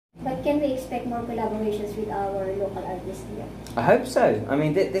But can we expect more collaborations with our local artists here? I hope so. I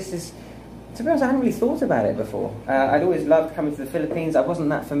mean, this is, to be honest, I hadn't really thought about it before. I'd always loved coming to the Philippines. I wasn't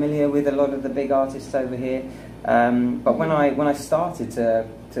that familiar with a lot of the big artists over here. But when I started to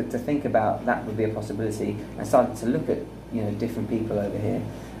think about that would be a possibility, I started to look at different people over here.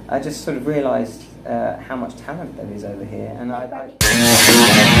 I just sort of realised how much talent there is over here, and A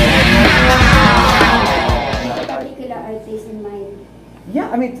particular artist in mind?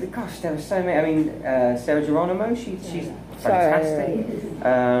 Yeah, I mean, gosh, there were so many. I mean, Sarah Geronimo, she's fantastic.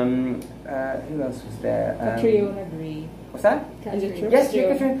 Who else was there? Catriona Gray. What's that? Yes,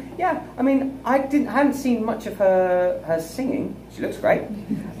 Catriona. Yeah, I mean, I hadn't seen much of her singing. She looks great,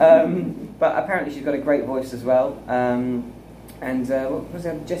 but apparently she's got a great voice as well. And what was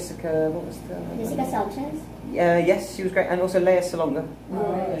that? Jessica. What was the? Jessica Sanchez. Yes, she was great, and also Lea Salonga.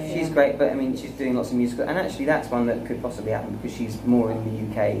 Oh, she's great, but I mean, she's doing lots of musical, and actually that's one that could possibly happen because she's more in the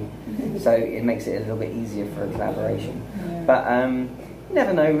UK, so it makes it a little bit easier for a collaboration. Yeah. But you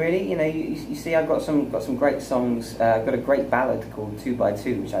never know, really. You see, I've got some great songs. I've got a great ballad called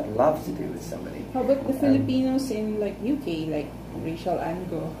 2x2, which I'd love to do with somebody. How about the Filipinos in like UK, like Rachel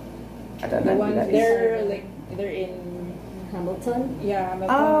Ango? I don't know. The ones they're in. Hamilton? Yeah,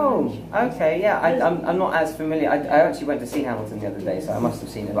 Hamilton. Oh, okay, yeah. I'm not as familiar. I actually went to see Hamilton the other day, so I must have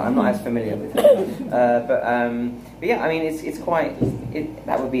seen it, but I'm not as familiar with it. But yeah, I mean, it's quite.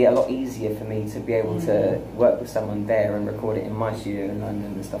 That would be a lot easier for me to be able to work with someone there and record it in my studio in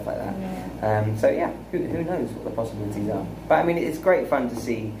London and stuff like that. Yeah. So yeah, who knows what the possibilities are? But I mean, it's great fun to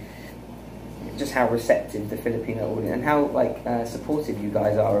see just how receptive the Filipino audience and how supportive you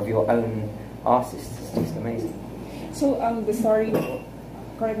guys are of your own artists. It's just amazing. So the story,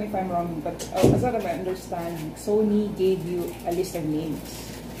 correct me if I'm wrong, but as I understand, Sony gave you a list of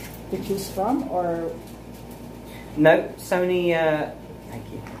names to choose from, or? No, Sony. Thank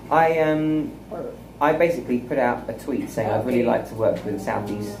you. I basically put out a tweet saying I'd really like to work with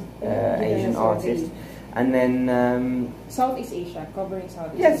Southeast Asian artists, and then Southeast Asia, covering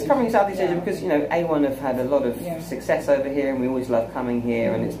Southeast Asia. Yes, covering Southeast Asia because A1 have had a lot of success over here, and we always love coming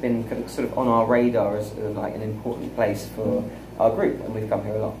here, and it's been sort of on our radar as like an important place for our group, and we've come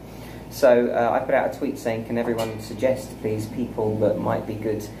here a lot. So I put out a tweet saying, can everyone suggest these people that might be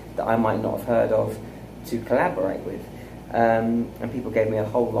good that I might not have heard of to collaborate with? And people gave me a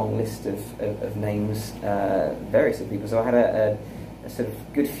whole long list of names, various of people. So I had a sort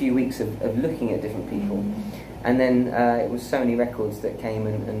of good few weeks of looking at different people, and then it was Sony Records that came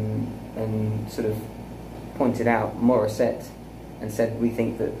and sort of pointed out Morisette and said, we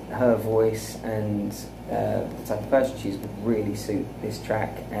think that her voice and the type of person she is would really suit this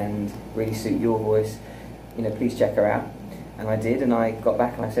track and really suit your voice. Please check her out. And I did, and I got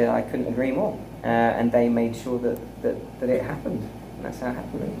back and I said I couldn't agree more. And they made sure that it happened, and that's how it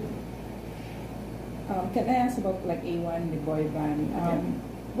happened. Can I ask about like A1, the boy band?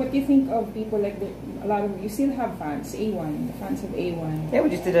 What do you think of people like a lot of you still have fans? A1, the fans of A1. Yeah, we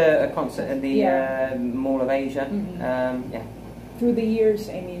just did a concert at the Mall of Asia. Yeah. Through the years,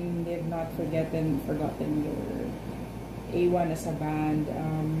 I mean, they've not forgotten your A1 as a band.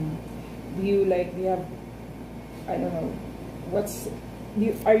 Do you have? I don't know.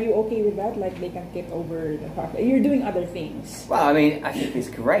 Are you okay with that? Like they can get over the fact that you're doing other things? Well, I mean, I think it's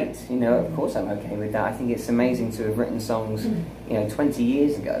great. Of course I'm okay with that. I think it's amazing to have written songs, 20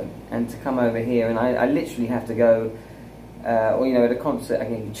 years ago, and to come over here and I literally have to go, at a concert, I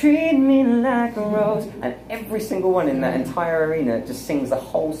can treat me like a rose, and every single one in that entire arena just sings the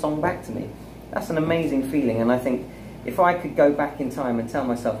whole song back to me. That's an amazing feeling, and I think if I could go back in time and tell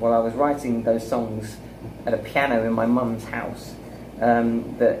myself while I was writing those songs at a piano in my mum's house,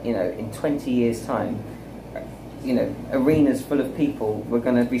 that in 20 years' time, arenas full of people were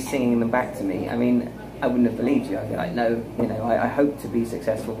going to be singing them back to me. I mean, I wouldn't have believed you. I'd be like, no, I hope to be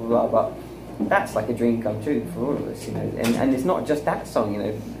successful, blah, blah, but that's like a dream come true for all of us, And it's not just that song,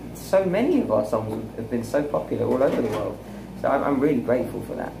 So many of our songs have been so popular all over the world. So I'm really grateful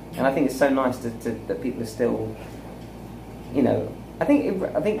for that, and I think it's so nice that people are still, I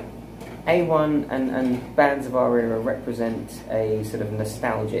think. A1 and bands of our era represent a sort of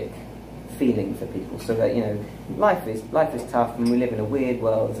nostalgic feeling for people, so that life is tough and we live in a weird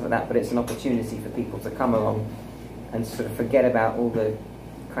world and like that, but it's an opportunity for people to come along and sort of forget about all the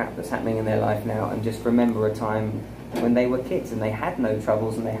crap that's happening in their life now and just remember a time when they were kids and they had no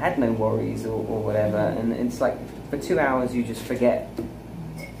troubles and they had no worries or whatever, and it's like for 2 hours you just forget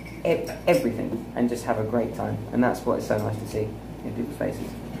everything and just have a great time, and that's what it's so nice to see in people's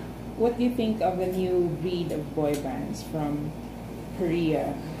faces. What do you think of the new breed of boy bands from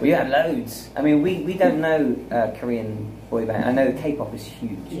Korea? We have loads. I mean, we don't know Korean boy band. I know K-pop is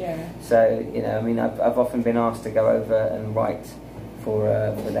huge. Yeah. So you know, I mean, I've often been asked to go over and write for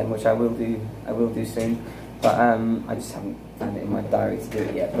them, which I will do. I will do soon. But I just haven't found it in my diary to do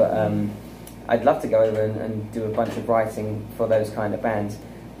it yet. But I'd love to go over and do a bunch of writing for those kind of bands.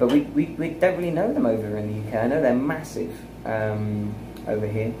 But we don't really know them over in the UK. I know they're massive over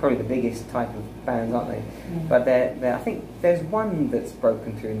here, probably the biggest type of bands, aren't they? But I think there's one that's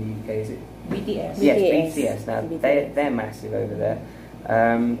broken through in the UK. Is it BTS? Yes, BTS. Now they're massive over there.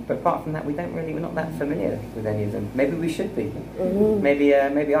 But apart from that, we're not that familiar with any of them. Maybe we should be. Maybe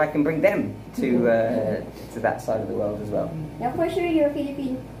I can bring them to that side of the world as well. Now, for sure, your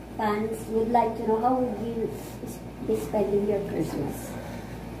Philippine fans would like to know how would you be spending your Christmas?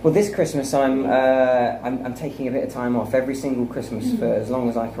 Well, this Christmas I'm taking a bit of time off. Every single Christmas for as long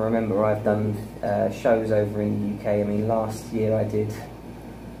as I can remember, I've done shows over in the UK. I mean, last year I did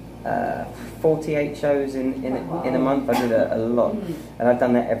 48 shows in a month. I did a lot, and I've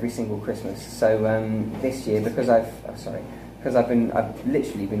done that every single Christmas. So this year, because I've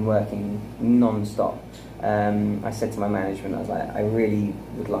literally been working non-stop. I said to my management, I was like, I really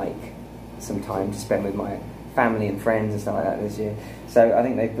would like some time to spend with my family and friends and stuff like that this year. So I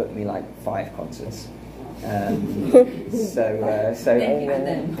think they've booked me like 5 concerts. Thank you to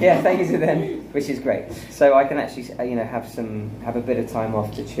them. Yeah, thank you to them, which is great. So I can actually, have a bit of time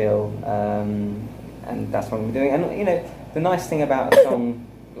off to chill, and that's what I'm doing. And you know, the nice thing about a song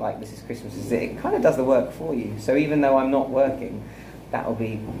like This Is Christmas is that it kind of does the work for you. So even though I'm not working, that'll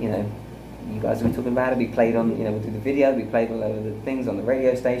be, you guys will be talking about it. Be played on, we'll do the video, be played all over the things on the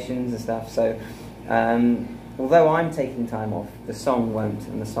radio stations and stuff. So. Although I'm taking time off, the song won't,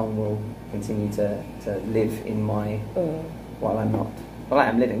 and the song will continue to live in my while I'm not. Well, I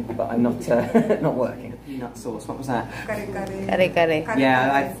am living, but I'm not not working. Peanut sauce. What was that? Kare-kare.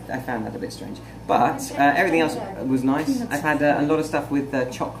 Yeah, I found that a bit strange. But everything else was nice. I've had a lot of stuff with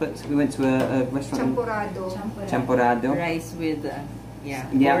chocolate. We went to a restaurant. Champorado. Rice with Yeah.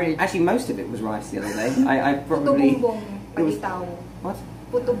 porridge. Actually, most of it was rice the other day. I probably. It was, what?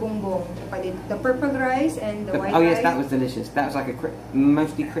 Puto bongbong, the purple rice and the white rice. Oh yes, that was delicious. That was like a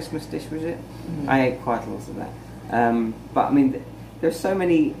mostly Christmas dish, was it? I ate quite a lot of that. But I mean, there's so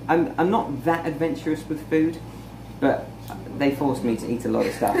many. I'm not that adventurous with food, but they forced me to eat a lot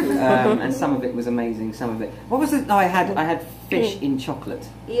of stuff, and some of it was amazing. Some of it. What was it? Oh, I had fish in chocolate.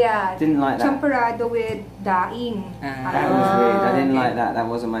 Yeah. Didn't like that. Champorado with daing. That was weird. I didn't like that. That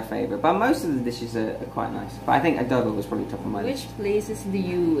wasn't my favourite. But most of the dishes are quite nice. But I think adobo was probably top of my list. Which places do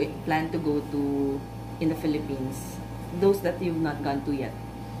you plan to go to in the Philippines? Those that you've not gone to yet.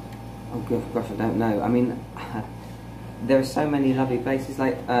 Oh gosh, I don't know. I mean, there are so many lovely places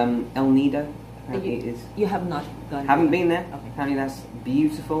like El Nido. You have not gone. Haven't been there. Okay. Apparently that's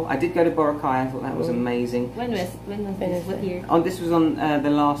beautiful. I did go to Boracay. I thought that was amazing. When was this? What year? This was on the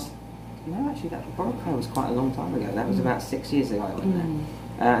last. No, actually, that Boracay was quite a long time ago. That was about 6 years ago I went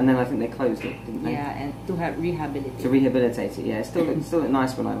there, and then I think they closed it, didn't they? Yeah, and to rehabilitate. To rehabilitate it, yeah. It still looked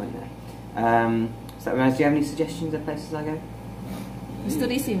nice when I went there. So that reminds. Do you have any suggestions of places I go?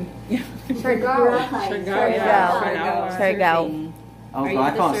 Tourism. Siargao. Oh, but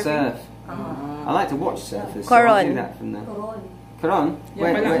I can't surf. I like to watch surfers. So I'll do that from there. Coron?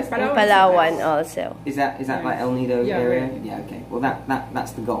 Palawan also. Is that like El Nido area? Yeah, okay. Well,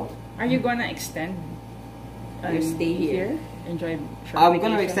 that's the goal. Are you gonna extend Your stay here? Enjoy. I'm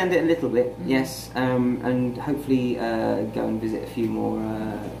going to extend it a little bit, yes, and hopefully go and visit a few more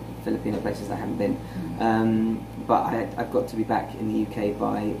Filipino places I haven't been. But I've got to be back in the UK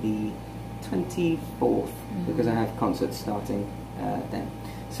by the 24th because I have concerts starting then.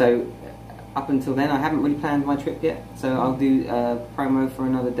 So up until then, I haven't really planned my trip yet. So I'll do promo for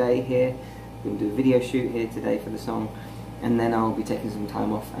another day here. We'll do a video shoot here today for the song, and then I'll be taking some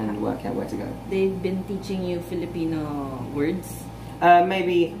time off and work out where to go. They've been teaching you Filipino words?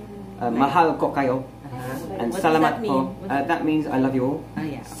 Maybe mahal ko kayo and What salamat does that po. mean? That means I love you all. Oh,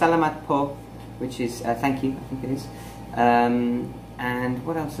 yeah. Salamat po, which is thank you, I think it is. And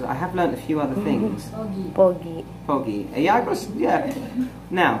what else? I have learnt a few other things. Pogi. Pogi. Yeah,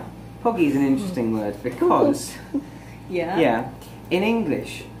 Now, Pogi is an interesting word because Yeah. in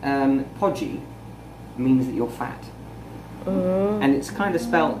English, podgy means that you're fat. And it's kind of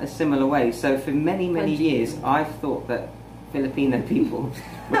spelt a similar way. So for many years, I've thought that Filipino people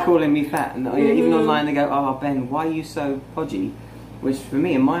were calling me fat, and even online they go, "Oh Ben, why are you so podgy?" Which for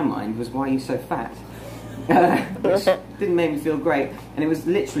me in my mind was, "Why are you so fat?" Which didn't make me feel great. And it was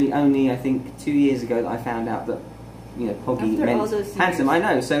literally only I think 2 years ago that I found out that podgy After all meant those handsome. years. I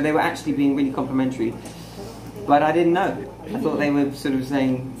know. So they were actually being really complimentary. but I didn't know. I thought they were sort of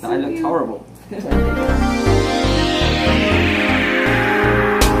saying that I looked horrible.